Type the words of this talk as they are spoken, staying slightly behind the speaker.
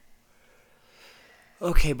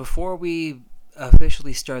Okay, before we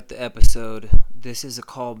officially start the episode, this is a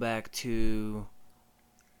callback to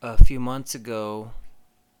a few months ago,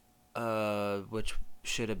 which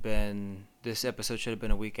should have been, this episode should have been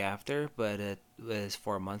a week after, but it was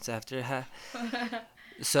 4 months after.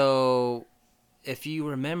 So, if you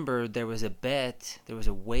remember, there was a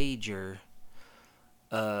wager,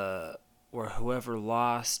 where whoever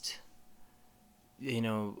lost,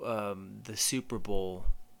 the Super Bowl,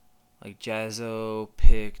 like Jazzo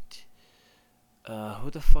picked, who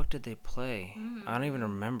the fuck did they play? I don't even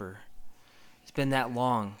remember. It's been that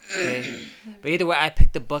long, okay? But either way, I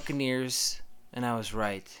picked the Buccaneers, and I was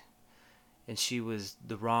right. And she was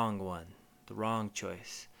the wrong one, the wrong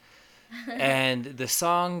choice. And the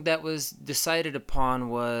song that was decided upon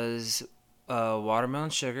was Watermelon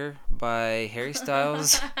Sugar by Harry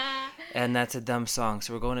Styles. And that's a dumb song,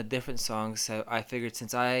 so we're going to different songs. So I figured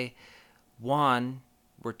since I won,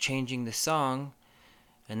 we're changing the song,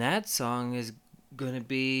 and that song is going to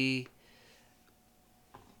be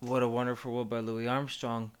What a Wonderful World by Louis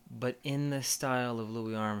Armstrong, but in the style of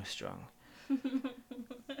Louis Armstrong.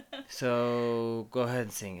 So, go ahead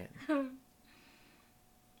and sing it.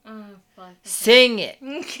 Oh, fuck. Sing it!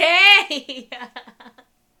 Okay!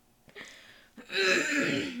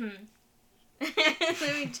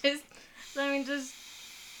 Let me just...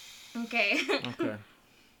 Okay. Okay.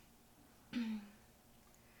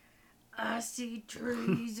 I see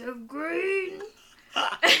trees of green.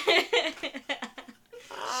 Shut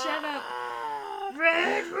up.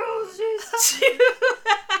 Red roses too.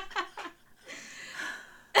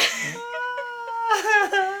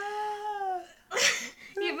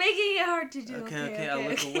 You're making it hard to do. Okay, I'll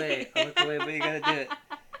look away, but you gotta do it.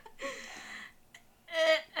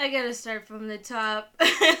 I gotta start from the top.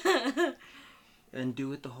 And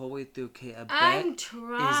do it the whole way through, okay? A bet I'm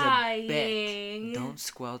trying. is a bet. Don't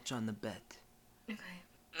squelch on the bet.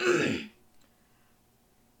 Okay.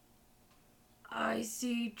 I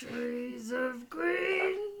see trees of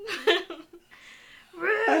green,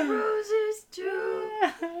 red roses too.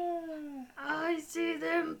 I see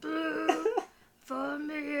them blue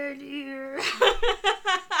from ear to ear.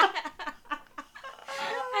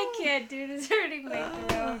 I can't, dude. It's hurting my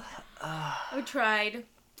throat. I tried.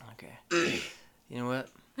 Okay. You know what?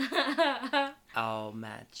 I'll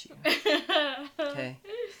match you. Okay.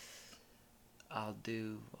 I'll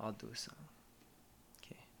do a song.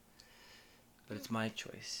 Okay. But it's my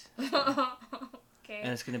choice. Okay.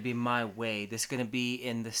 And it's gonna be my way. This is gonna be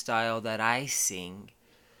in the style that I sing.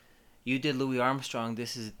 You did Louis Armstrong.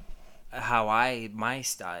 This is my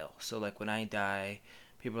style. So like when I die,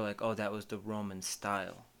 people are like, "Oh, that was the Roman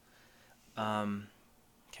style."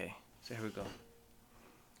 Okay. So here we go.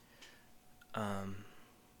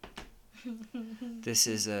 This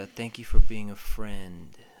is Thank You for Being a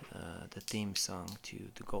Friend, the theme song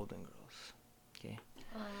to the Golden Girls. Okay.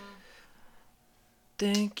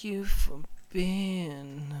 Thank you for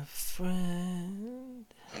being a friend.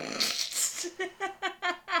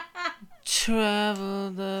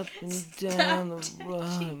 Traveled up and down the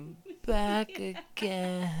road and back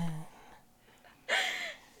again.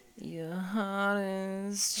 Your heart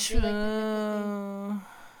is true.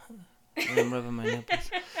 I'm rubbing my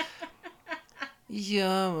nipples.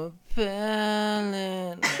 You're a pal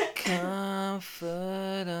and a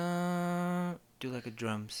confidant. Do like a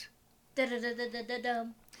drums.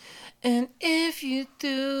 Da-da-da-da-da-dum. And if you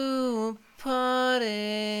do a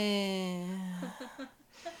party,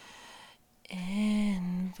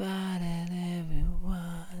 invited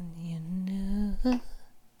everyone you knew.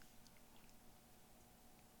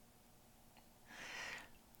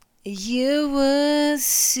 You would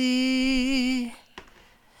see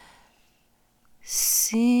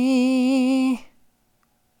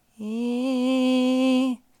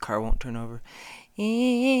car won't turn over.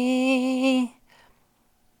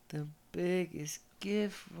 The biggest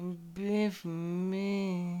gift from being for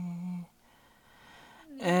me,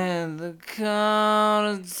 and the call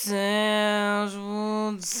of towns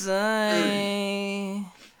would say,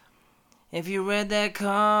 if you read that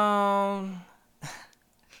call,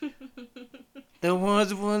 the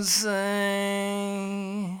words would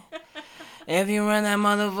say, if you run that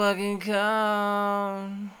motherfucking call,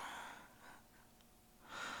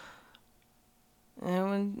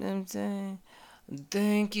 and I'm saying,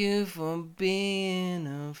 thank you for being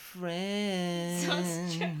a friend.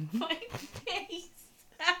 Sounds true. My face.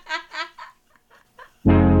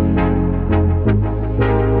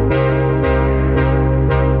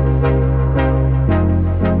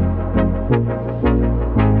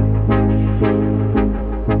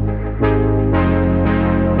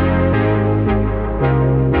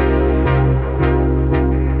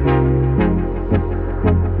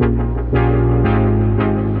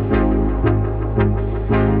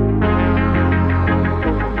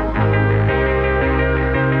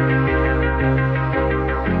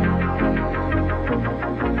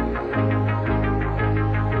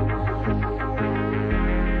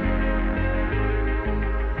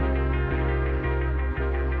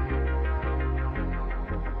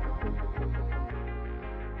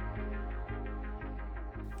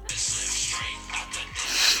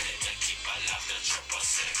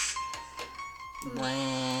 You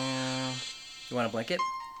want a blanket?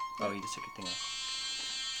 Oh, you just took your thing off.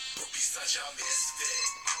 Such a misfit.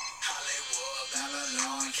 Hollywood,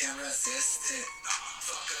 Babylon, can't resist it.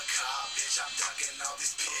 Fuck a cop, bitch, I'm ducking all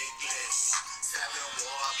these piglets. 7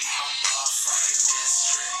 war, be my motherfucking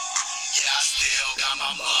district. Yeah, I still got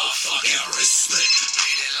my motherfucking wrist split.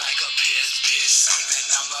 Bleeding like a piss, bitch. Screaming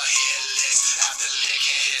I'm a hit list. After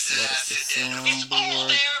licking his acid in the It's all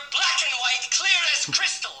there, black and white, clear as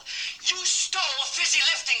crystal. You stole fizzy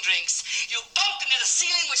lifting drinks. You bumped into the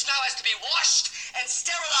ceiling, which now has to be washed and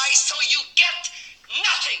sterilized, so you get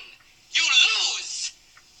nothing. You lose.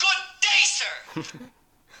 Good day, sir.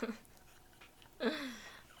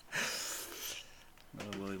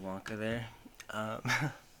 Little Willy Wonka there.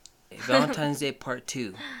 Valentine's Day Part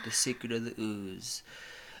 2, The Secret of the Ooze.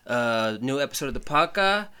 New episode of the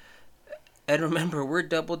podcast. And remember, we're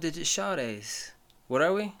double-digit shawties. What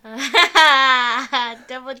are we?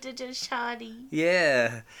 Double-digit shoddy.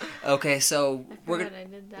 Yeah. Okay, so I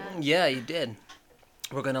did that. Yeah, you did.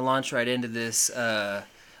 We're gonna launch right into this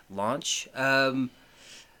launch.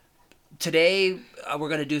 Today we're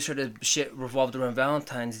gonna do sort of shit revolved around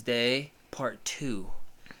Valentine's Day Part 2.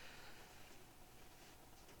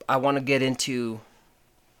 I want to get into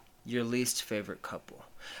your least favorite couple.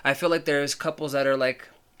 I feel like there's couples that are like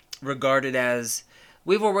regarded as,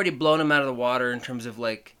 we've already blown them out of the water in terms of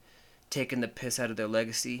like taking the piss out of their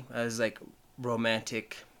legacy as like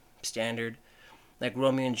romantic standard. Like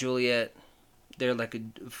Romeo and Juliet, they're like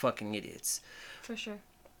fucking idiots. For sure.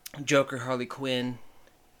 Joker, Harley Quinn,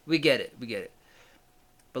 we get it.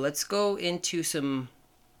 But let's go into some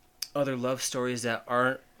other love stories that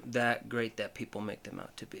aren't that great that people make them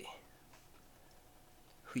out to be.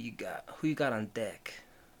 Who you got on deck?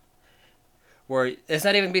 Where it's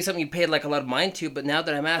not even be something you paid like a lot of mind to, but now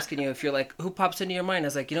that I'm asking you, if you're like, who pops into your mind? I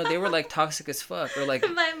was like, they were like toxic as fuck, or like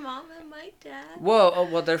My mom and my dad. Whoa,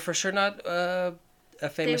 well, they're for sure not a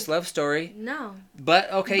famous love story. No.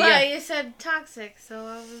 But okay, but yeah. you said toxic, so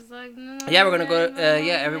I was like, no. Yeah, we're gonna go.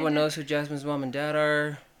 Everyone knows who Jasmine's mom and dad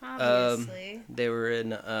are. Obviously. They were in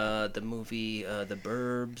the movie The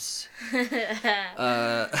Burbs.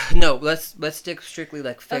 No, let's stick strictly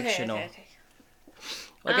like fictional. Okay.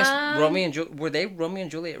 Well, I guess were they Romeo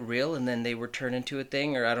and Juliet real, and then they were turned into a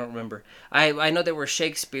thing, or I don't remember. I know they were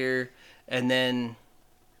Shakespeare, and then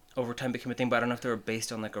over time became a thing, but I don't know if they were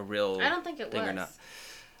based on like a real I don't think it thing was. or not.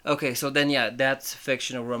 Okay, so then yeah, that's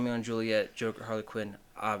fictional. Romeo and Juliet, Joker, Harley Quinn,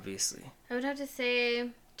 obviously. I would have to say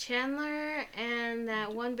Chandler and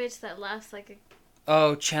that one bitch that laughs like a...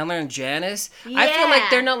 Oh, Chandler and Janice? Yeah. I feel like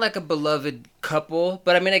they're not like a beloved couple,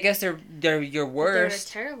 but I mean, I guess they're your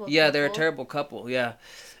worst. They're a terrible Yeah, couple. they're a terrible couple, yeah.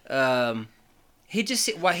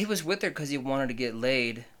 He was with her because he wanted to get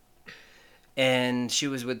laid, and she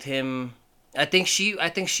was with him. I think she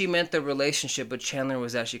meant the relationship, but Chandler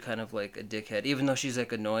was actually kind of like a dickhead. Even though she's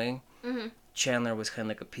like annoying, Chandler was kind of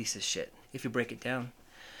like a piece of shit, if you break it down.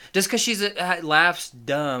 Just because laughs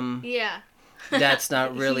dumb. Yeah. That's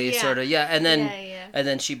not really sort of and then and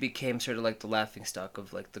then she became sort of like the laughing stock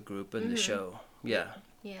of like the group and the show. Yeah.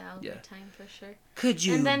 Yeah, over time for sure. Could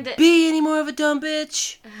you be any more of a dumb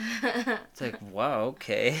bitch? It's like, wow,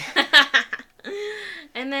 okay.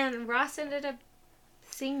 And then Ross ended up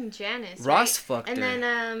seeing Janice. Ross right? fucked her. And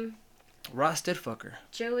then Ross did fuck her.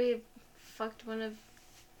 Joey fucked one of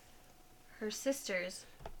her sisters.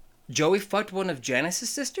 Joey fucked one of Janice's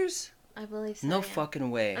sisters? I believe so. No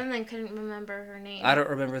fucking way. And then couldn't remember her name. I don't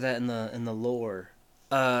remember that in the lore.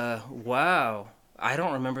 Wow. I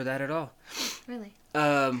don't remember that at all. Really?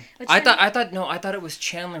 I thought it was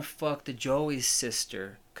Chandler fucked Joey's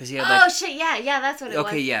sister because he had Oh shit! Yeah, that's what it was.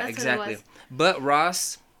 Okay, yeah, that's exactly. But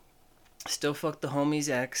Ross still fucked the homie's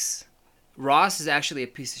ex. Ross is actually a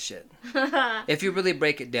piece of shit. If you really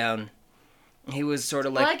break it down, he was sort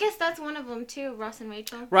of like. Well, I guess that's one of them too, Ross and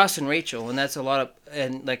Rachel. Ross and Rachel, and that's a lot of,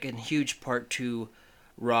 and like in huge part to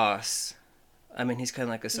Ross. I mean, he's kind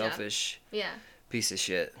of like a selfish piece of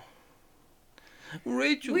shit.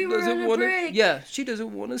 Rachel doesn't want to. Yeah, she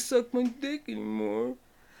doesn't want to suck my dick anymore.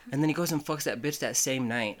 And then he goes and fucks that bitch that same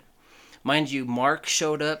night. Mind you, Mark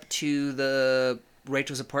showed up to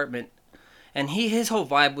Rachel's apartment, and his whole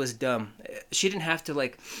vibe was dumb. She didn't have to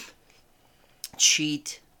like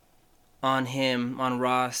cheat on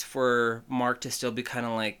Ross for Mark to still be kind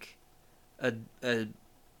of like a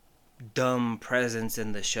dumb presence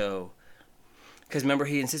in the show. Because remember,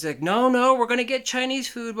 he insisted like, no, we're gonna get Chinese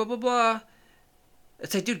food, blah blah blah.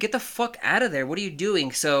 It's like, dude, get the fuck out of there. What are you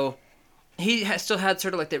doing? So he still had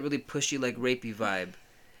sort of like that really pushy, like rapey vibe.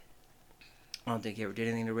 I don't think he ever did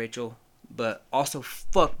anything to Rachel, but also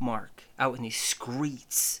fuck Mark out in these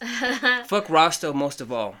streets. Fuck Ross though, most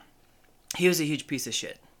of all. He was a huge piece of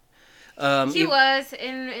shit. He was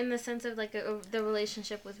in the sense of like the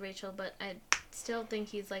relationship with Rachel, but I still think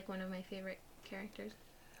he's like one of my favorite characters.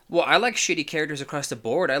 Well, I like shitty characters across the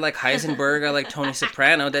board. I like Heisenberg. I like Tony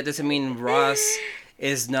Soprano. That doesn't mean Ross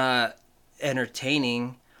is not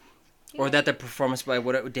entertaining, or that the performance by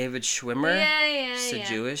David Schwimmer. Yeah.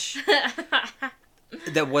 Jewish.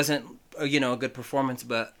 That wasn't a good performance,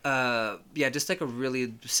 but just like a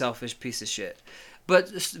really selfish piece of shit, but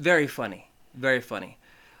very funny, very funny.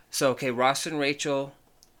 So okay, Ross and Rachel,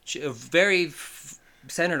 very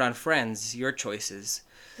centered on Friends. Your choices.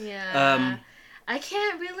 Yeah. I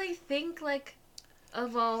can't really think like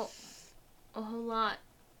of a whole lot.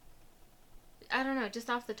 I don't know, just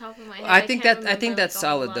off the top of my head. I think that's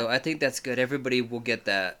solid though. I think that's good. Everybody will get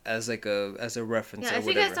that as like as a reference. Yeah, or if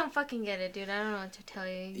whatever. You guys don't fucking get it, dude, I don't know what to tell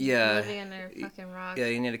you. You're living under a fucking rock. Yeah,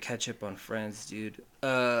 you need to catch up on Friends, dude.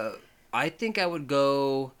 I think I would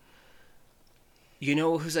go. You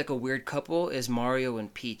know who's like a weird couple is Mario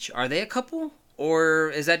and Peach. Are they a couple? Or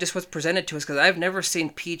is that just what's presented to us? Because I've never seen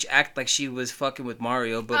Peach act like she was fucking with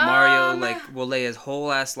Mario, but Mario will lay his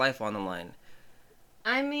whole ass life on the line.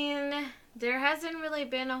 I mean, there hasn't really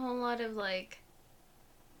been a whole lot of like,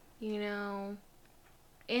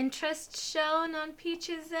 interest shown on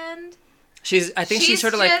Peach's end. I think she's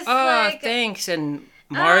sort of like, thanks, and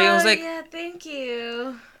Mario's like, yeah, thank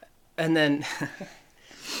you. And then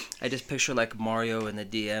I just picture like Mario in the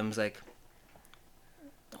DMs like,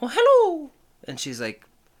 oh hello. And she's like, ...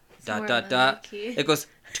 Mickey. It goes,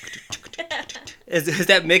 is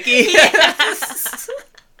that Mickey? Yes.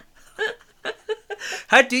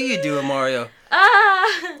 How do you do a Mario?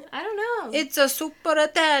 I don't know. It's a super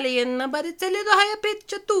Italian, but it's a little higher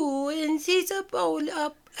pitch too. And she's a bowl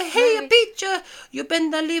up. Hey, Peach, you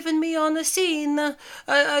been leaving me on the scene.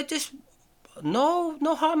 I just, no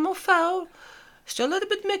harm, no foul. Still a little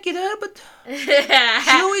bit Mickey there, but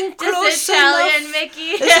viewing close just Italian enough.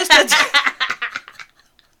 Mickey. It's just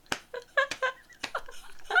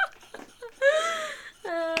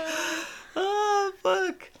oh,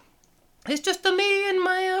 fuck. It's just me and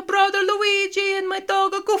my brother Luigi and my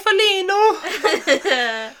dog Goofalino.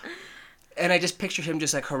 And I just picture him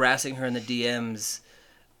just like harassing her in the DMs.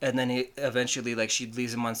 And then he eventually, like, she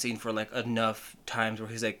leaves him on scene for like enough times where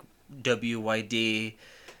he's like, WYD.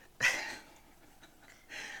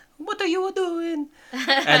 What are you doing?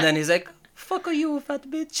 And then he's like, fuck are you, fat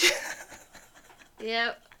bitch.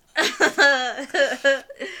 Yep.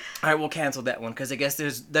 Alright, we'll cancel that one because I guess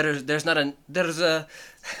there's a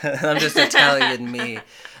I'm just Italian me.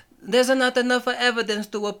 There's not enough evidence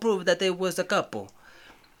to prove that they was a couple.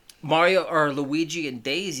 Mario or Luigi and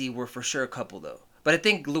Daisy were for sure a couple though. But I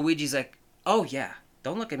think Luigi's like, oh yeah,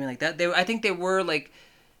 don't look at me like that. I think they were like,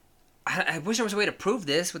 I wish there was a way to prove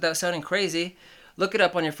this without sounding crazy. Look it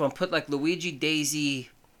up on your phone. Put like Luigi, Daisy,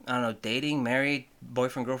 I don't know, dating, married,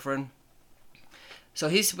 boyfriend, girlfriend. So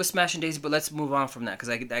he was smashing Daisy, but let's move on from that because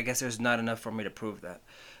I guess there's not enough for me to prove that.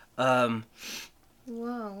 Whoa,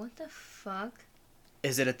 what the fuck?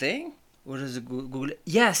 Is it a thing? What is it? Google it?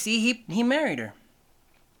 Yeah, see, he married her.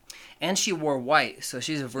 And she wore white, so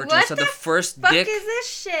she's a virgin. What so the the first fuck dick is this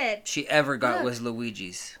shit? she ever got Look. was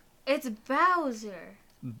Luigi's. It's Bowser.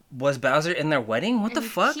 Was Bowser in their wedding? What the And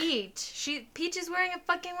fuck? Peach is wearing a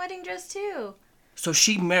fucking wedding dress too. So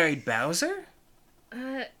she married Bowser?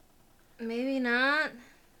 Maybe not.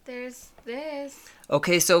 There's this.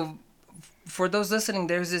 Okay, so for those listening,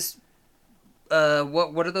 there's this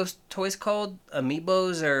what are those toys called?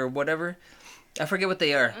 Amiibos or whatever? I forget what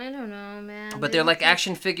they are. I don't know, man. But they're like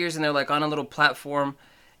action figures and they're like on a little platform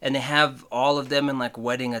and they have all of them in like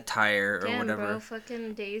wedding attire or Damn, whatever. bro,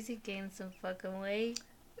 fucking Daisy gained some fucking weight.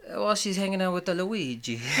 Well, she's hanging out with the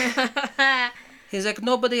Luigi. He's like,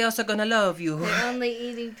 nobody else are gonna love you. They're only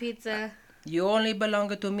eating pizza. You only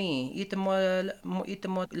belong to me. Eat more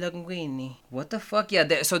linguine. What the fuck? Yeah,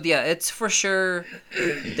 it's for sure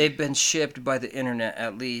they've been shipped by the internet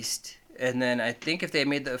at least. And then I think if they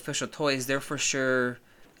made the official toys, they're for sure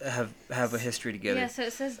have a history together. Yeah, so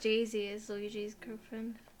it says Daisy is Luigi's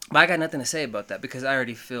girlfriend. But I got nothing to say about that because I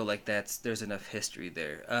already feel like there's enough history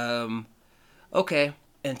there. Okay.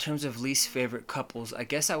 In terms of least favorite couples, I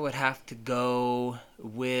guess I would have to go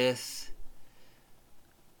with...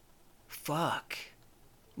 Fuck.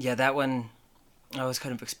 Yeah, that one... I was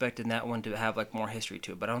kind of expecting that one to have, like, more history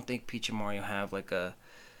to it. But I don't think Peach and Mario have, like, a...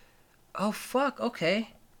 Oh, fuck.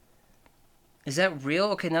 Okay. Is that real?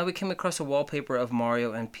 Okay, now we came across a wallpaper of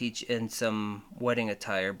Mario and Peach in some wedding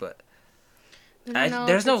attire, but...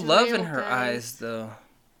 there's no love in her eyes, though.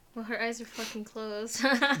 Well, her eyes are fucking closed.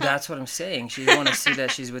 That's what I'm saying. She don't want to see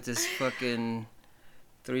that she's with this fucking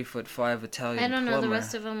 3'5" Italian I don't know. plumber. The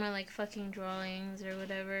rest of them are like fucking drawings or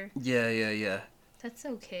whatever. Yeah. That's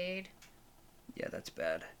okay. Yeah, that's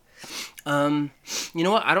bad. You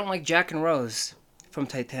know what? I don't like Jack and Rose from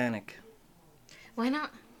Titanic. Why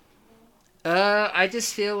not? I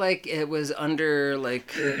just feel like it was under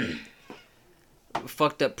like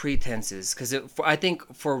fucked up pretenses. Because I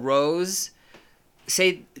think for Rose,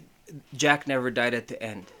 say Jack never died at the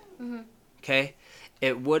end. Mm-hmm. Okay,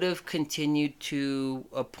 it would have continued to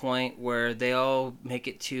a point where they all make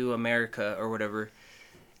it to America or whatever.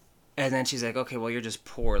 And then she's like, okay, well, you're just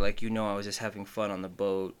poor. Like, I was just having fun on the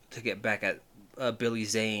boat to get back at Billy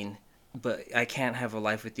Zane. But I can't have a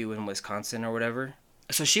life with you in Wisconsin or whatever.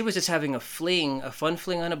 So she was just having a fun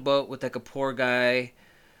fling on a boat with, like, a poor guy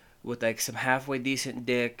with, like, some halfway decent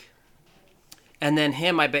dick. And then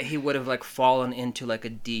him, I bet he would have, like, fallen into, like, a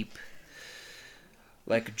deep,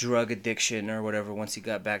 like, drug addiction or whatever once he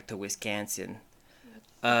got back to Wisconsin.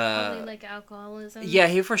 Probably like alcoholism. Yeah,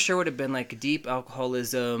 he for sure would have been like deep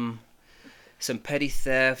alcoholism, some petty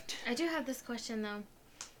theft. I do have this question though,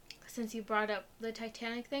 since you brought up the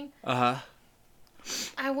Titanic thing. I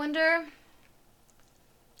wonder.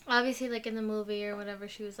 Obviously, like in the movie or whatever,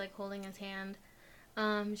 she was like holding his hand.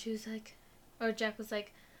 She was like, or Jack was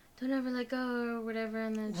like, "Don't ever let go" or whatever,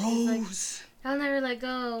 and then she's like, "I'll never let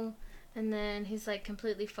go." And then he's like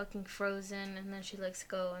completely fucking frozen, and then she lets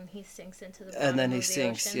go, and he sinks into the bottom And then of he the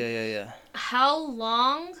sinks. ocean. Yeah. How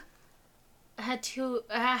long had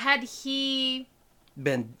he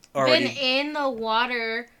Been already been in the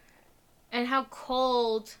water, and how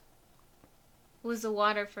cold was the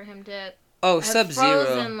water for him to have Sub-Zero.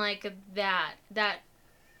 frozen like that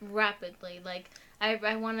rapidly? Like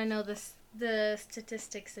I want to know the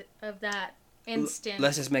statistics of that instant.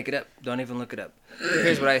 Let's just make it up. Don't even look it up.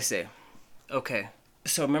 Here's what I say. Okay.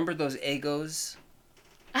 So remember those Egos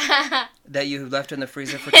that you left in the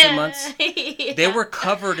freezer for 2 months? Yeah. They were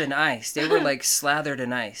covered in ice. They were like slathered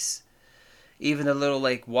in ice. Even the little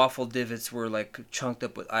like waffle divots were like chunked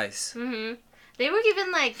up with ice. Mm-hmm. They were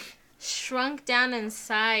even like shrunk down in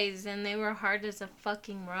size, and they were hard as a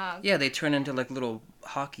fucking rock. Yeah, they turn into like little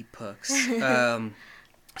hockey pucks.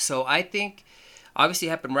 So I think obviously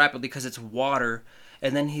it happened rapidly because it's water,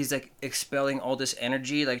 and then he's like expelling all this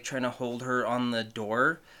energy, like trying to hold her on the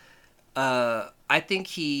door. I think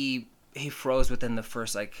he froze within the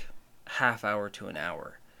first like half hour to an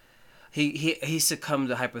hour. He succumbed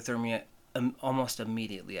to hypothermia almost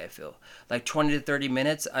immediately. I feel like 20 to 30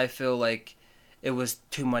 minutes. I feel like it was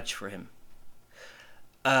too much for him.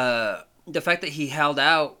 The fact that he held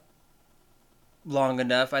out long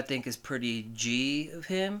enough, I think, is pretty G of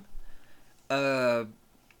him. But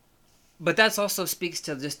that's also speaks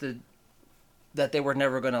to just that they were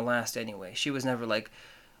never going to last anyway. She was never like,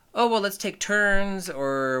 oh, well, let's take turns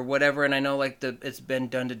or whatever. And I know like it's been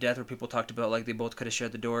done to death where people talked about like they both could have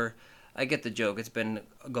shared the door. I get the joke. It's been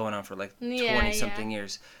going on for like 20-something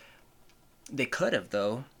years. They could have,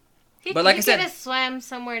 though. But like I said, could have swam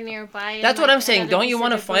somewhere nearby. That's what I'm saying. Don't you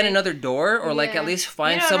want to find another door or like at least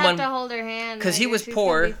find someone? You don't have to hold her hand. Because he was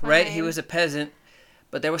poor, right? He was a peasant.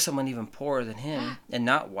 But there was someone even poorer than him and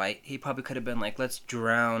not white. He probably could have been like, let's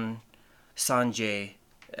drown Sanjay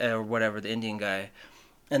or whatever, the Indian guy,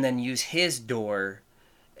 and then use his door.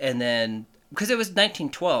 And then, because it was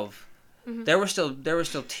 1912, there were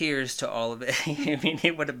still tears to all of it. I mean,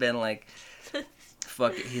 it would have been like,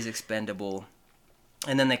 fuck it, he's expendable.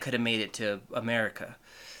 And then they could have made it to America.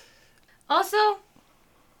 Also,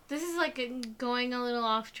 this is like going a little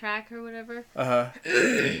off track or whatever.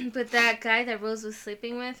 But that guy that Rose was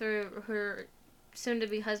sleeping with, or her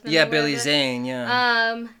soon-to-be husband. Yeah, Billy Zane.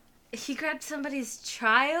 Yeah. He grabbed somebody's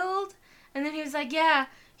child, and then he was like, "Yeah,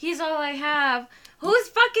 he's all I have." Whose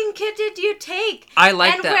fucking kid did you take? I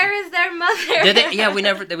like that. And where is their mother? Did they? Yeah, we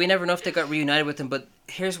never know if they got reunited with him. But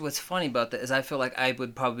here's what's funny about that is I feel like I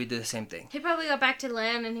would probably do the same thing. He probably got back to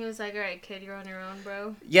land, and he was like, "All right, kid, you're on your own,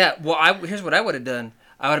 bro." Yeah. Well, here's what I would have done.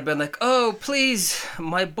 I would have been like, "Oh, please,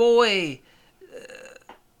 my boy,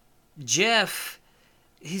 Jeff,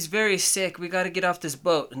 he's very sick. We got to get off this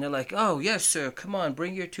boat." And they're like, "Oh, yes, sir. Come on,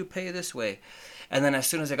 bring your toupee this way." And then as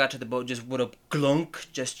soon as I got to the boat, just would have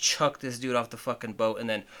glunk, just chucked this dude off the fucking boat, and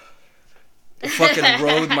then fucking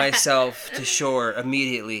rowed myself to shore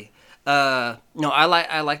immediately. No, I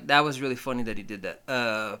like that was really funny that he did that.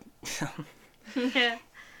 Yeah.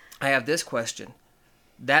 I have this question.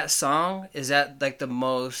 That song, is that like the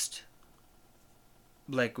most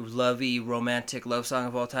like lovey, romantic love song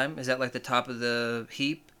of all time? Is that like the top of the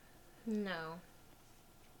heap? No.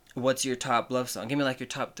 What's your top love song? Give me like your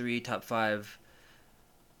top 3, top 5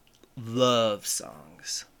 love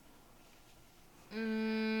songs.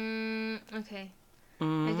 Okay.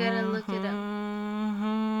 I gotta look it up.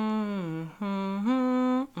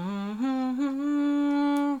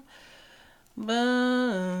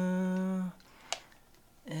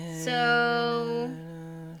 So,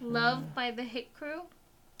 Love by the Hit Crew.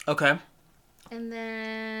 Okay. And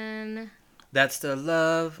then... That's the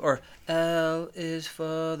love, or L is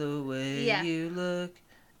for the way Yeah. you look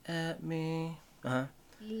at me. Uh-huh.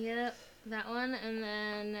 Yep, that one. And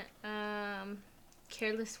then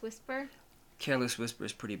Careless Whisper. Careless Whisper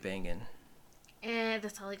is pretty banging. And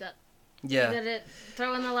that's all I got. Yeah. You gotta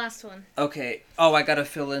throw in the last one. Okay. Oh, I gotta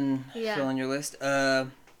fill in your list.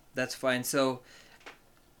 That's fine. So,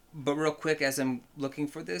 but real quick, as I'm looking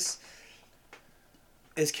for this,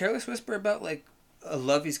 is Careless Whisper about like a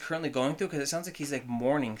love he's currently going through? Because it sounds like he's like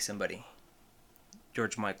mourning somebody.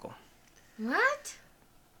 George Michael. What?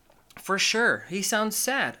 For sure. He sounds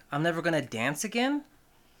sad. I'm never gonna dance again.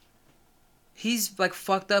 He's like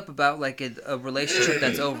fucked up about like a relationship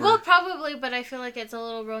that's over. Well, probably, but I feel like it's a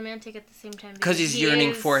little romantic at the same time. Because he's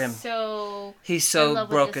yearning for him. He's so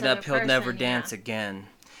broken up, he'll never dance again.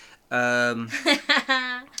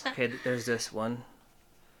 Okay, there's this one.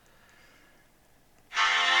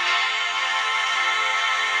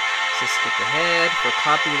 Just skip ahead for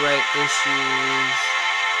copyright issues.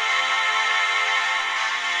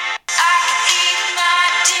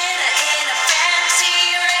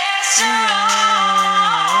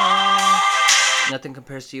 Nothing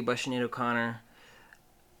Compares to You by Sinead O'Connor.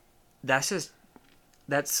 That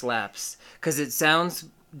slaps. Because it sounds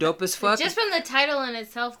dope as fuck. Just from the title in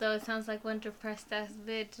itself, though, it sounds like one depressed ass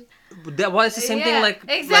bitch. Well, it's the same thing like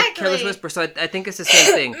Careless Whisper, so I think it's the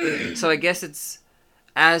same thing. So I guess it's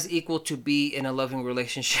as equal to be in a loving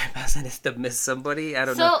relationship as it is to miss somebody. I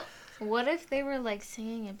don't know. So, what if they were like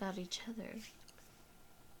singing about each other?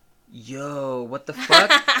 Yo, what the fuck?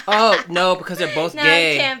 Oh, no, because they're both no,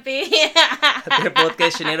 gay. No, it can't be. They're both gay.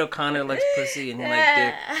 Sinead O'Connor likes pussy and he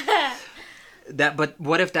likes dick. But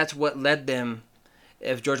what if that's what led them?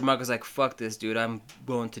 If George Michael's like, fuck this, dude, I'm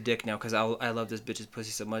going to dick now because I love this bitch's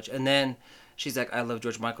pussy so much. And then she's like, I love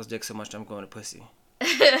George Michael's dick so much, I'm going to pussy.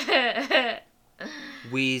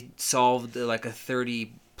 We solved like a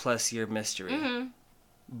 30-plus year mystery. Mm-hmm.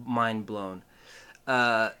 Mind blown.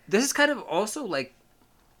 This is kind of also like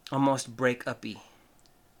almost break-up-y.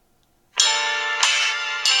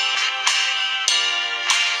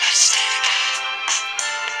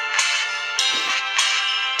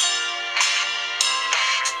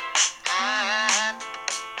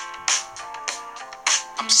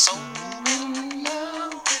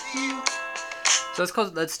 So it's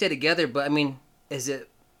called Let's Stay Together, but I mean, is it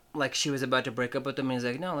like she was about to break up with him and he's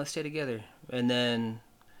like, no, let's stay together. And then,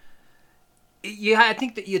 yeah, I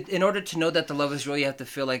think that in order to know that the love is real, you have to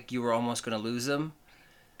feel like you were almost going to lose them.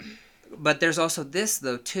 But there's also this,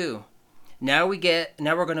 though, too. Now we're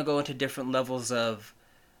going to go into different levels of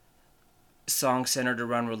songs centered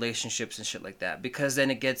around relationships and shit like that. Because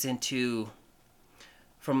then it gets into,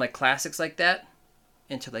 from like classics like that,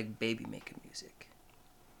 into like baby making music.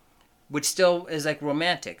 Which still is like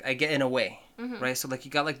romantic, I get, in a way. Mm-hmm. Right? So like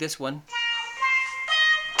you got like this one.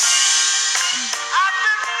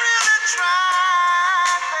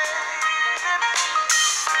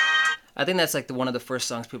 I think that's like one of the first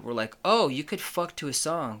songs people were like, oh, you could fuck to a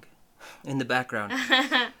song in the background.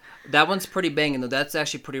 That one's pretty banging though. That's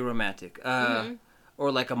actually pretty romantic.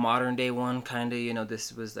 Or like a modern day one, kind of, you know,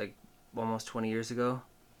 this was like almost 20 years ago.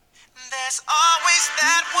 There's always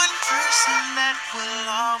that one person that will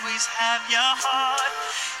always have your heart.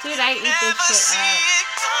 Dude, I eat this shit see it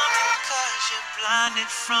coming 'cause you're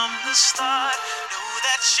blinded from the start. Know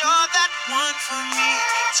that you're that one for me.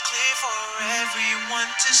 It's clear for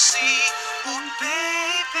everyone to see. Oh,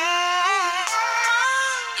 baby.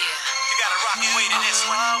 Yeah, you gotta rock and wait in this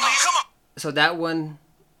one. Oh, come on. So that one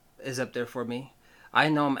is up there for me. I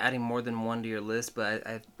know I'm adding more than one to your list, but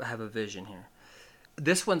I have a vision here.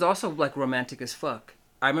 This one's also like romantic as fuck.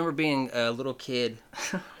 I remember being a little kid.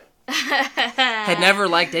 Had never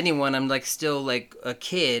liked anyone. I'm like still like a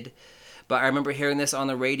kid. But I remember hearing this on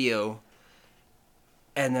the radio.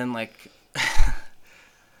 And then like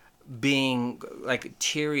being like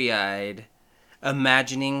teary-eyed.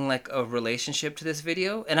 Imagining like a relationship to this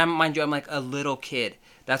video. And mind you, I'm like a little kid.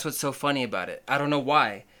 That's what's so funny about it. I don't know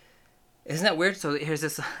why. Isn't that weird? So here's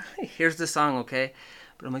the song, okay?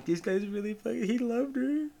 But I'm like, these guys really fucking, he loved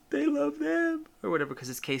her. They love them. Or whatever, because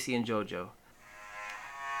it's Casey and JoJo.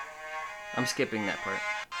 I'm skipping that part.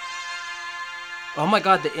 Oh my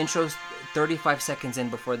god, the intro's 35 seconds in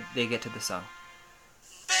before they get to the song.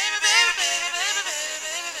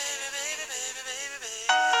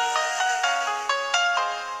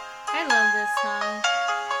 I love this song.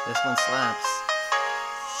 This one slaps.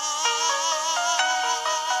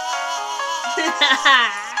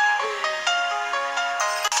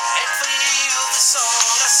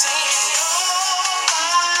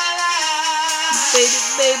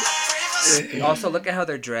 Baby. Also, look at how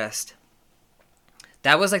they're dressed.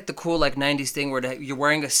 That was like the cool like 90s thing where you're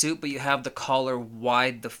wearing a suit but you have the collar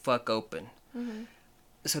wide the fuck open. Mm-hmm.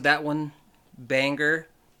 So that one, banger.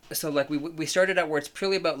 So like we started out where it's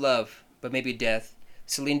purely about love, but maybe death.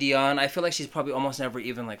 Celine Dion, I feel like she's probably almost never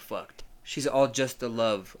even like fucked. She's all just the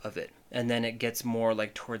love of it. And then it gets more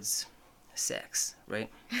like towards sex, right?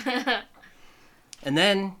 And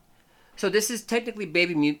then, so this is technically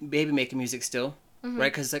baby making music still, mm-hmm.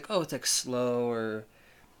 right? Because it's like, oh, it's like slow or...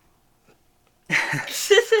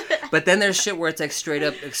 But then there's shit where it's like straight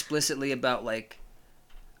up explicitly about like,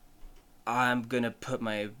 I'm gonna put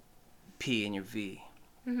my P in your V.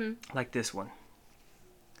 Mm-hmm. Like this one.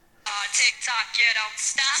 TikTok, you don't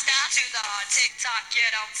stop, stop to the TikTok, you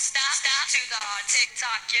don't stop, stop to the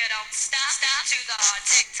TikTok, you don't stop, stop to the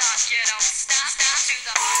TikTok, you don't stop, stop to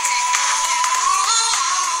the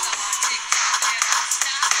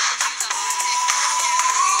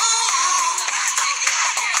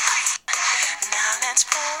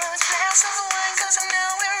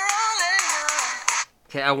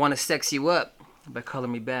Okay, I Want to Sex You Up by Color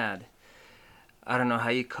Me Bad. I don't know how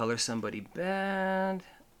you color somebody bad.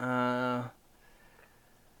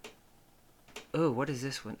 Oh, what is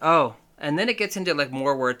this one? Oh, and then it gets into like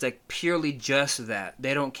more where it's like purely just that.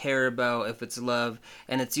 They don't care about if it's love,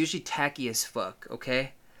 and it's usually tacky as fuck,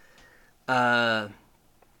 okay? God,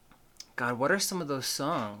 what are some of those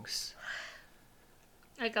songs?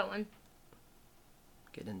 I got one.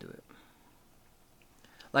 Get into it.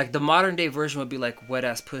 Like, the modern day version would be like Wet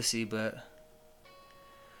Ass Pussy, but...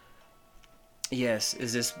 Yes,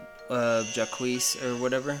 is this Jacquees or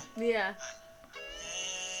whatever? Yeah.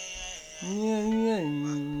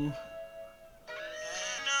 Yeah.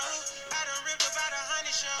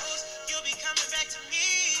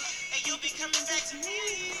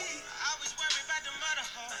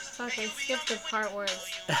 Fuck, I skipped the part where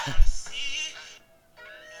it's...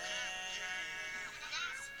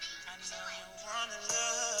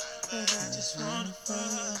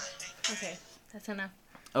 Okay, that's enough.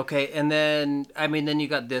 Okay, and then, I mean, then you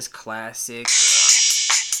got this classic.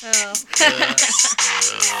 Oh.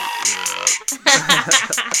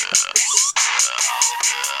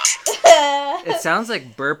 It sounds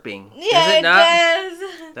like burping. Yeah, Does it not? Does.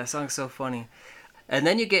 That song's so funny. And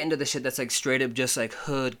then you get into the shit that's like straight up just like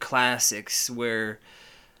hood classics where,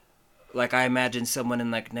 like, I imagine someone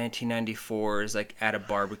in like 1994 is like at a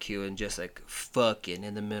barbecue and just like fucking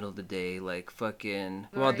in the middle of the day, like fucking.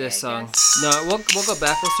 Well, this song. No, we'll go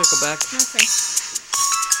back. We'll circle back. Okay.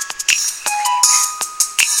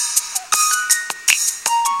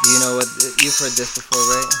 You know what? You've heard this before,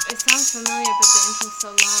 right? It sounds familiar, but the intro's so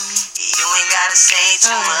long. You ain't gotta say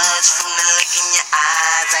too much from the look in your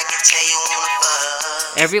eyes. I can tell you wanna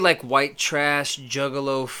fuck. Every like white trash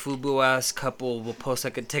juggalo fubu ass couple will post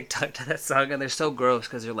like a TikTok to that song, and they're so gross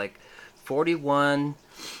because they're like 41,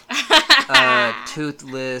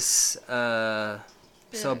 toothless,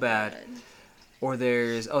 so bad. Or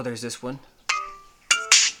there's this one.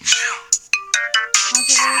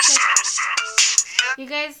 You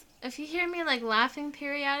guys, if you hear me like laughing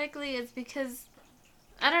periodically, it's because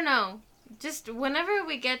I don't know. Just whenever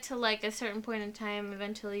we get to like a certain point in time,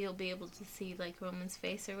 eventually you'll be able to see like Roman's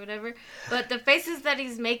face or whatever. But the faces that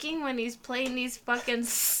he's making when he's playing these fucking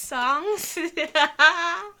songs.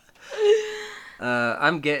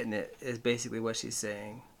 I'm getting it, is basically what she's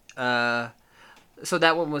saying. So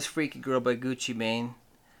that one was Freaky Girl by Gucci Mane.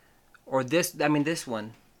 Or this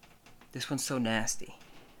one. This one's so nasty.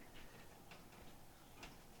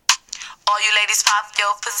 All you ladies pop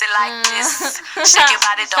your pussy like this. Shake your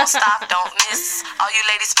body, don't stop, don't miss. All you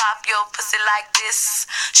ladies pop your pussy like this.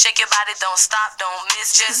 Shake your body, don't stop, don't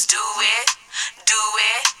miss. Just do it, do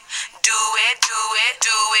it, do it, do it,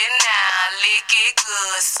 do it now. Lick it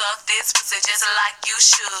good, suck this pussy just like you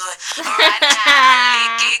should. Right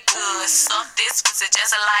now, lick it good, suck this pussy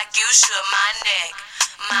just like you should. My neck,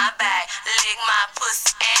 my back, lick my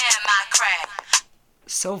pussy and my crack.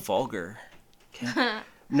 So vulgar. Okay.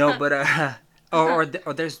 No, but or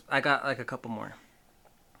there's I got like a couple more.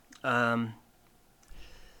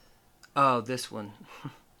 This one.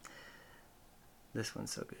 This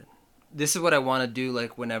one's so good. This is what I want to do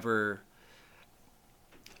like whenever.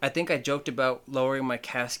 I think I joked about lowering my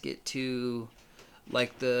casket to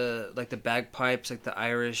like the bagpipes, like the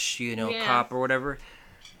Irish, cop or whatever.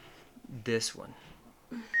 This one.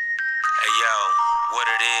 Hey yo, what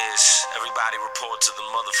it is, everybody report to the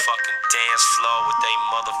motherfucking dance floor with they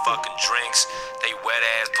motherfucking drinks, they wet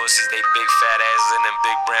ass pussies, they big fat asses and them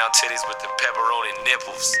big brown titties with them pepperoni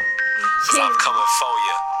nipples. Cause I'm coming for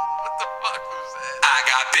you. What the fuck was that? I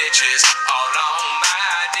got bitches all on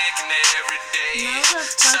my dick and every day.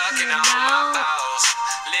 Sucking on my balls.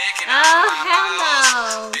 Licking on my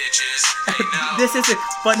balls. Bitches, they know. This is a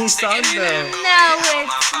funny song though. No,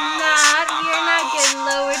 it's not. You're not getting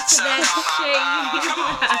lowered to that shit.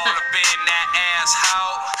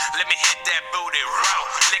 Let me hit that booty raw.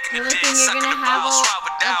 The only thing you're gonna have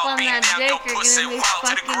up on that dick are gonna be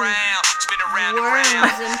fucking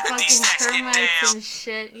worms and fucking termites and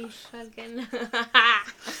shit. You fucking.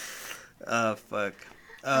 Oh fuck.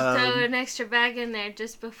 Throw an extra bag in there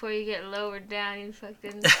just before you get lowered down. You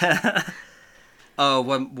fucking. Oh,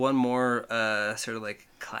 one more sort of like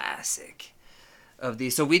classic of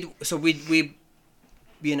these. So we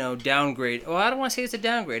you know, downgrade. Oh, I don't want to say it's a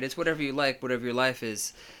downgrade. It's whatever you like, whatever your life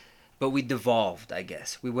is. But we devolved, I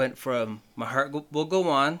guess. We went from My Heart Will Go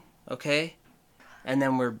On, okay? And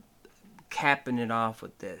then we're capping it off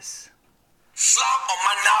with this. Slop on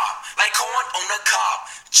my knob, like corn on the cob.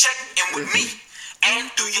 Check in with me and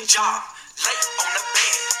do your job. Lay on the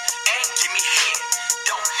bed and give me head.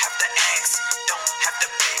 Don't have to ask, don't have to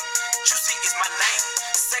beg. Juicy is my name,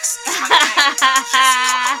 sex is my name.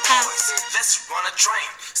 Let's come boys, let's run a train.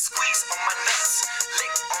 Squeeze on my nuts,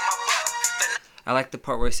 lick on my butt. I like the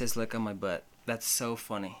part where it says "lick on my butt." That's so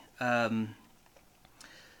funny.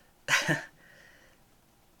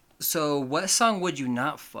 So, what song would you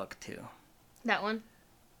not fuck to? That one.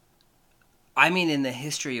 I mean, in the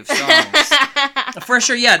history of songs, for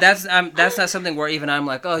sure. Yeah, that's not something where even I'm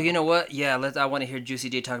like, oh, you know what? Yeah, I want to hear Juicy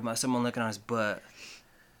J talking about someone licking on his butt.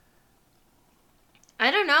 I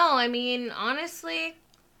don't know. I mean, honestly,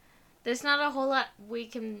 there's not a whole lot we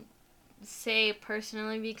can say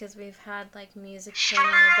personally because we've had like music playing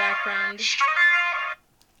in the background.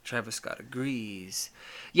 Travis Scott agrees.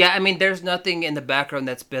 Yeah, I mean, there's nothing in the background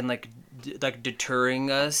that's been like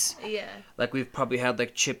deterring us. Yeah. Like we've probably had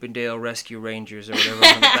like Chippendale Rescue Rangers or whatever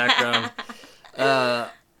in the background.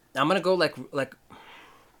 I'm gonna go like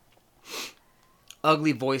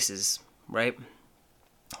ugly voices, right?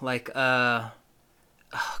 Like oh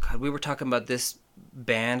god, we were talking about this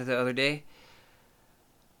band the other day.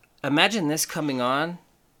 Imagine this coming on.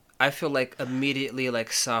 I feel like immediately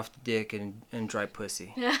like soft dick and dry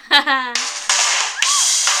pussy.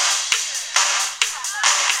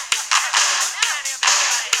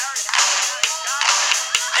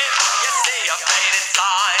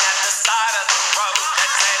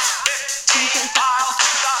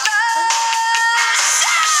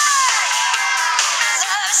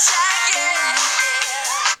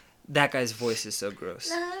 That guy's voice is so gross.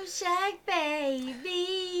 Love Shack,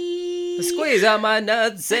 baby. Squeeze out my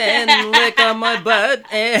nuts and lick on my butt.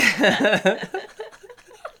 It's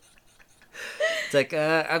like,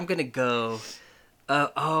 I'm gonna go.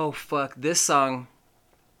 Oh, fuck. This song.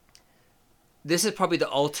 This is probably the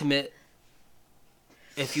ultimate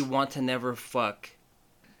if you want to never fuck.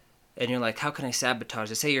 And you're like, how can I sabotage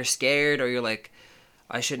it? Say you're scared or you're like,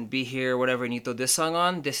 I shouldn't be here or whatever, and you throw this song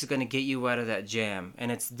on, this is going to get you out of that jam.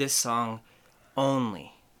 And it's this song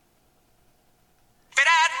only. If it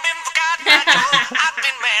hadn't been for Cotton Eye Joe, I'd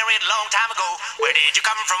been married a long time ago. Where did you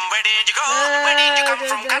come from? Where did you go? Where did you come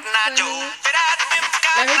from, Cotton Eye Joe? If it hadn't been for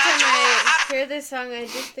Cotton Every Eye time Joe, I hear this song, I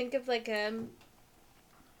just think of like I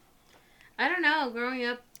don't know, growing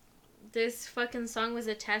up, this fucking song was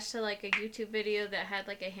attached to like a YouTube video that had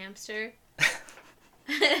like a hamster.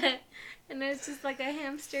 And it's just like a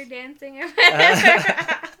hamster dancing or whatever.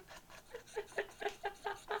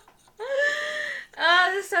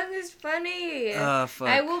 Oh, this song is funny. Oh, fuck.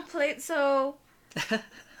 I will play it. So,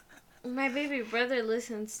 my baby brother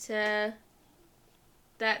listens to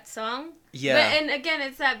that song. Yeah. But, and again,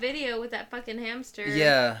 it's that video with that fucking hamster.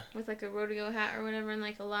 Yeah. With like a rodeo hat or whatever and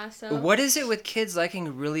like a lasso. What is it with kids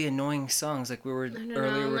liking really annoying songs? Like we were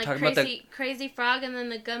earlier, we were like talking crazy, about the Crazy Frog and then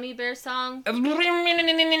the Gummy Bear song. That's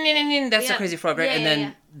the Crazy Frog, right? And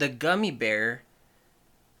then the Gummy Bear.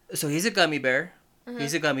 So he's a gummy bear. Uh-huh.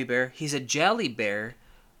 He's a gummy bear. He's a jelly bear.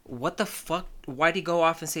 What the fuck? Why'd he go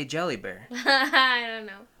off and say jelly bear? I don't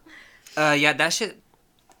know. Yeah, that shit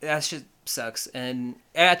sucks. And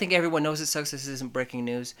I think everyone knows it sucks. This isn't breaking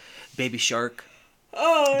news. Baby Shark.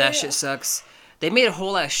 Oh, that shit sucks. They made a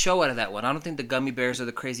whole ass show out of that one. I don't think the Gummy Bears or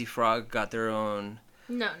the Crazy Frog got their own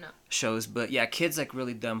shows. But yeah, kids like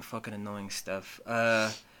really dumb fucking annoying stuff.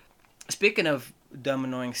 Speaking of dumb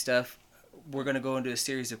annoying stuff, we're going to go into a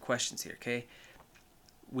series of questions here, okay?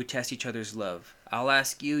 We test each other's love. I'll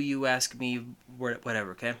ask you, you ask me,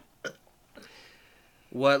 whatever, okay?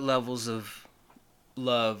 What levels of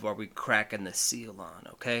love are we cracking the seal on,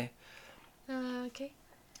 okay? Okay.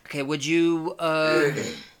 Okay, would you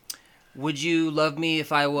love me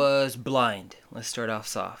if I was blind? Let's start off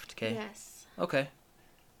soft, okay? Yes. Okay.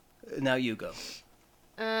 Now you go.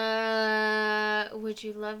 Would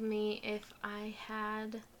you love me if I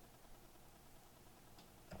had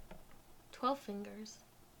 12 fingers?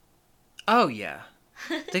 Oh, yeah.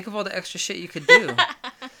 Think of all the extra shit you could do.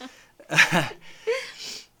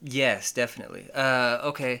 Yes, definitely.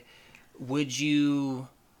 Okay. Would you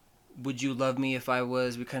love me if I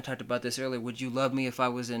was, we kind of talked about this earlier, would you love me if I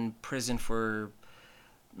was in prison for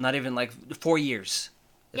not even like 4 years?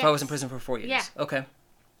 If I was in prison for 4 years? Yeah. Okay.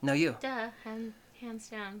 Now you. Duh, hands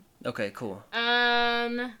down. Okay, cool.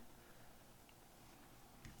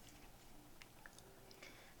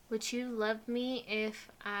 Would you love me if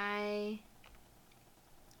I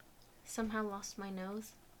somehow lost my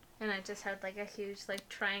nose? And I just had like a huge like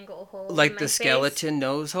triangle hole Like in the my skeleton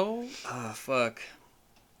nose hole? Oh, fuck.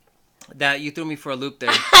 That, you threw me for a loop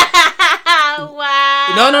there.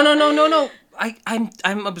 Wow. No.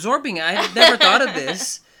 I'm absorbing it. I've never thought of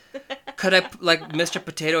this. Could I, like Mr.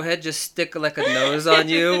 Potato Head, just stick like a nose on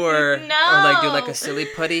you, or like do like a silly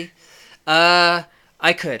putty? I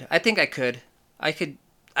could. I think I could. I could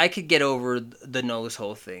get over the nose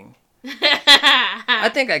hole thing. I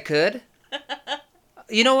think I could.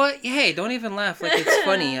 You know what? Hey, don't even laugh like it's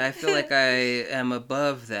funny. I feel like I am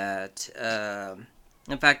above that.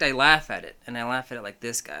 In fact, I laugh at it, and I laugh at it like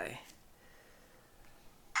this guy.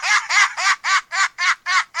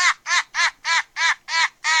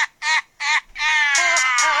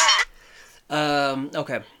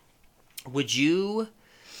 Okay. Would you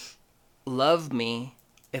love me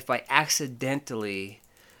if I accidentally,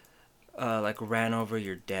 like, ran over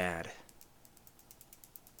your dad?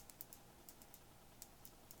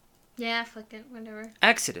 Yeah, fuck it, whatever.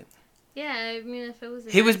 Accident. Yeah, I mean, if it was...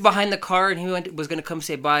 He was behind the car and he was going to come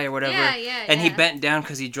say bye or whatever. Yeah. And he bent down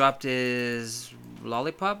because he dropped his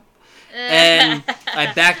lollipop. And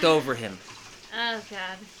I backed over him. Oh,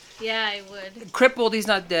 God. Yeah, I would. Crippled, he's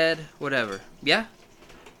not dead, whatever. Yeah?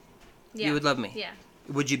 Yeah. You would love me? Yeah.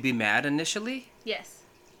 Would you be mad initially? Yes.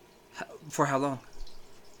 For how long?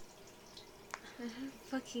 I don't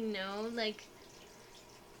fucking know. Like,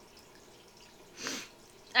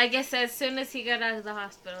 I guess as soon as he got out of the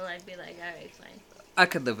hospital, I'd be like, alright, fine. I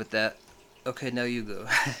could live with that. Okay, now you go.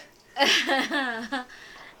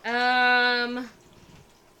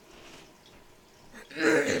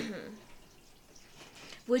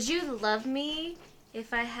 Would you love me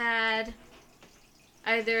if I had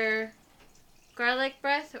either garlic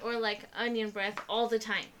breath or like onion breath all the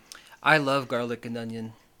time? I love garlic and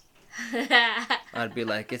onion. I'd be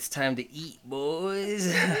like, it's time to eat,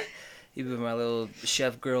 boys. You'd be my little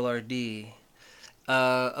chef girl RD.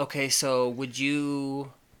 Okay, so would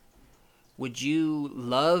you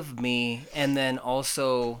love me and then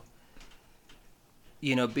also,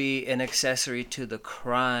 you know, be an accessory to the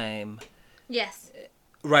crime? Yes.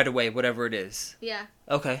 Right away, whatever it is. Yeah.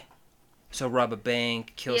 Okay. So rob a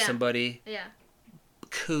bank, kill somebody. Yeah.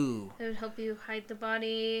 Cool. It would help you hide the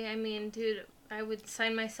body. I mean, dude, I would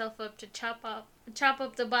sign myself up to chop up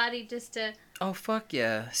the body just to... Oh, fuck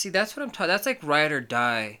yeah. See, that's what I'm talking... That's like ride or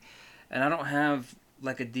die. And I don't have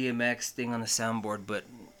like a DMX thing on the soundboard, but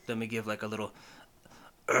let me give like a little...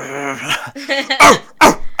 What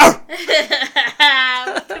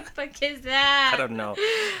the fuck is that? I don't know.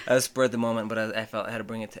 I was spurred the moment, but I felt I had to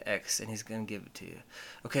bring it to X, and he's gonna give it to you.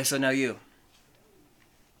 Okay, so now you.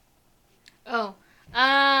 Oh.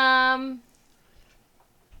 I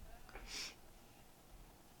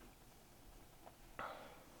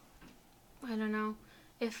don't know.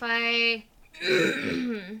 If I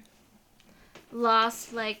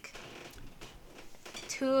lost like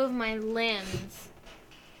 2 of my limbs,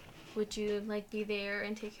 would you like be there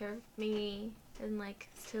and take care of me and like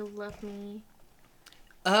still love me?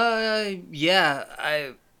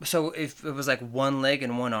 Yeah. So if it was like one leg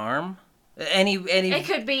and one arm, any it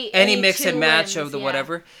could be any mix and match limbs, of the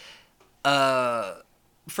whatever.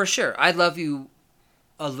 For sure, I'd love you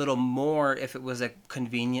a little more if it was like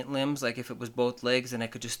convenient limbs, like if it was both legs and I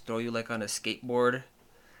could just throw you like on a skateboard.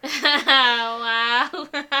 Wow.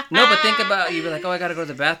 No, but think about, you'd be like, oh, I gotta go to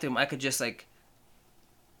the bathroom. I could just like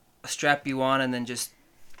strap you on and then just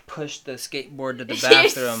push the skateboard to the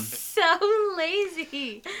bathroom. You're so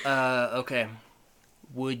lazy. Okay.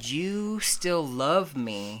 Would you still love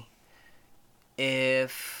me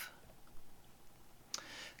if...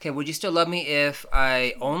 Okay, would you still love me if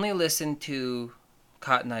I only listened to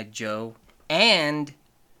Cotton Eye Joe and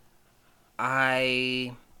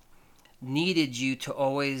I needed you to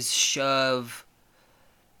always shove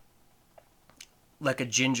like a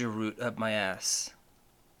ginger root up my ass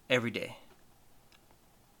every day?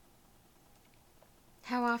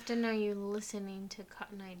 How often are you listening to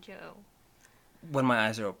Cotton Eye Joe? When my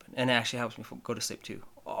eyes are open, and it actually helps me go to sleep too.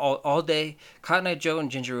 All day, Cotton Eye Joe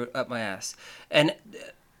and Ginger Root up my ass. And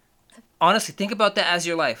honestly, think about that as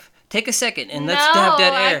your life. Take a second and let's have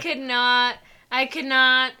dead air. I could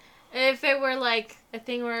not. If it were like a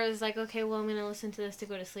thing where it was like, okay, well, I'm gonna listen to this to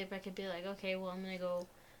go to sleep, I could be like, okay, well, I'm gonna go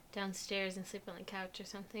downstairs and sleep on the couch or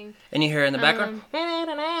something. And you hear in the background,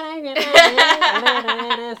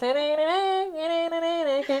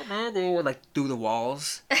 like through the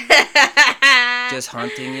walls, just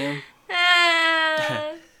haunting you.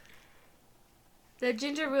 The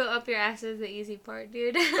ginger root up your ass is the easy part,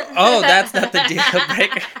 dude. Oh, that's not the deal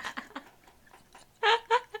breaker.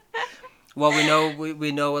 Well,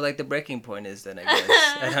 we know what like the breaking point is then, I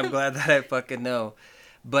guess, and I'm glad that I fucking know.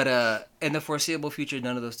 But in the foreseeable future,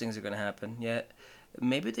 none of those things are gonna happen yet.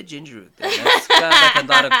 Maybe the ginger root thing. That's got like a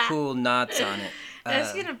lot of cool knots on it.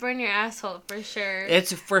 That's gonna burn your asshole for sure.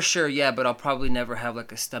 It's for sure, yeah, but I'll probably never have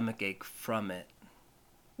like a stomach ache from it.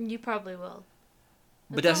 You probably will.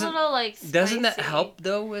 But it's a little, like, spicy. Doesn't that help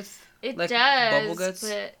though with it like does, bubble guts?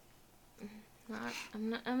 But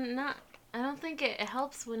I'm not. I don't think it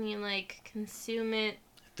helps when you like consume it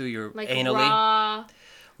through your like anally.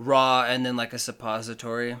 Raw and then like a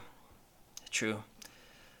suppository. True.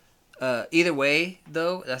 Either way,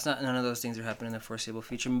 though, none of those things are happening in the foreseeable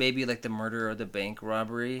future. Maybe like the murder or the bank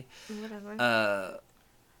robbery. Whatever.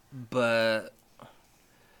 But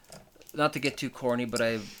not to get too corny, but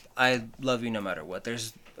I love you no matter what.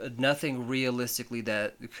 There's nothing realistically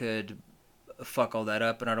that could fuck all that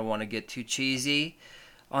up, and I don't want to get too cheesy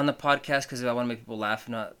on the podcast because I want to make people laugh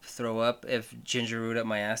and not throw up. If Ginger Root up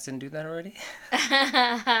my ass didn't do that already.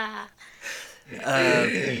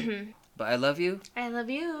 But I love you. I love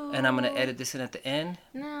you. And I'm going to edit this in at the end.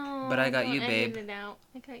 No. But I got you, babe. Edit it out.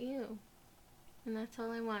 I got you. And that's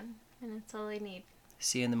all I want. And that's all I need.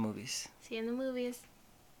 See you in the movies. See you in the movies.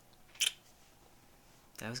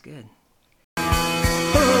 That was good.